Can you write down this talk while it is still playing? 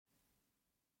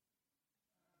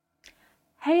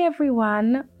Hey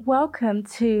everyone, welcome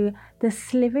to the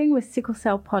Sliving with Sickle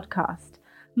Cell podcast.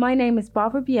 My name is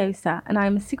Barbara Biosa and I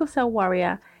am a Sickle Cell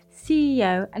warrior,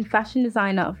 CEO and fashion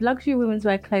designer of luxury women's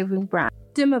wear clothing brand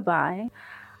Dumabai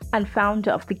and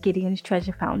founder of the Gideon's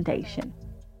Treasure Foundation.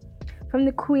 From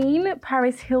the Queen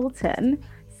Paris Hilton,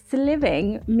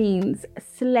 Sliving means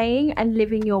slaying and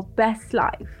living your best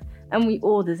life, and we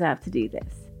all deserve to do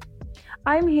this.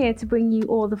 I'm here to bring you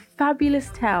all the fabulous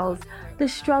tales, the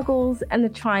struggles and the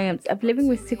triumphs of living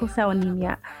with sickle cell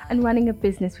anemia and running a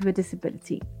business with a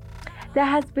disability. There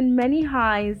has been many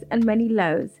highs and many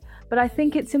lows, but I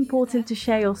think it's important to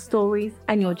share your stories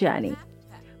and your journey.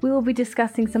 We will be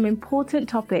discussing some important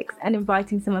topics and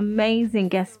inviting some amazing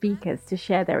guest speakers to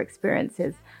share their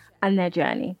experiences and their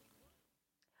journey.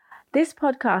 This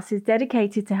podcast is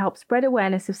dedicated to help spread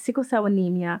awareness of sickle cell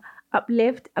anemia,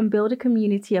 uplift and build a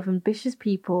community of ambitious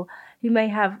people who may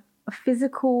have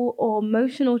physical or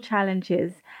emotional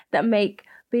challenges that make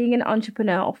being an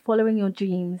entrepreneur or following your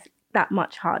dreams that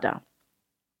much harder.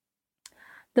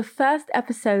 The first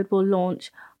episode will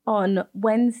launch on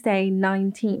Wednesday,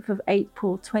 19th of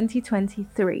April,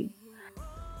 2023.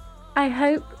 I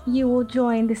hope you will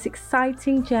join this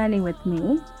exciting journey with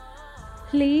me.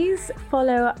 Please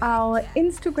follow our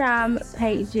Instagram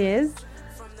pages,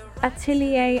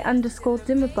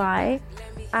 Atelier_Dumabai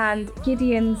and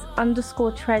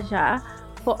Gideon's_Treasure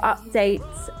for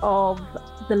updates of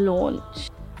the launch.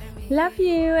 Love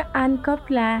you and God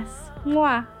bless.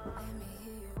 Mwah.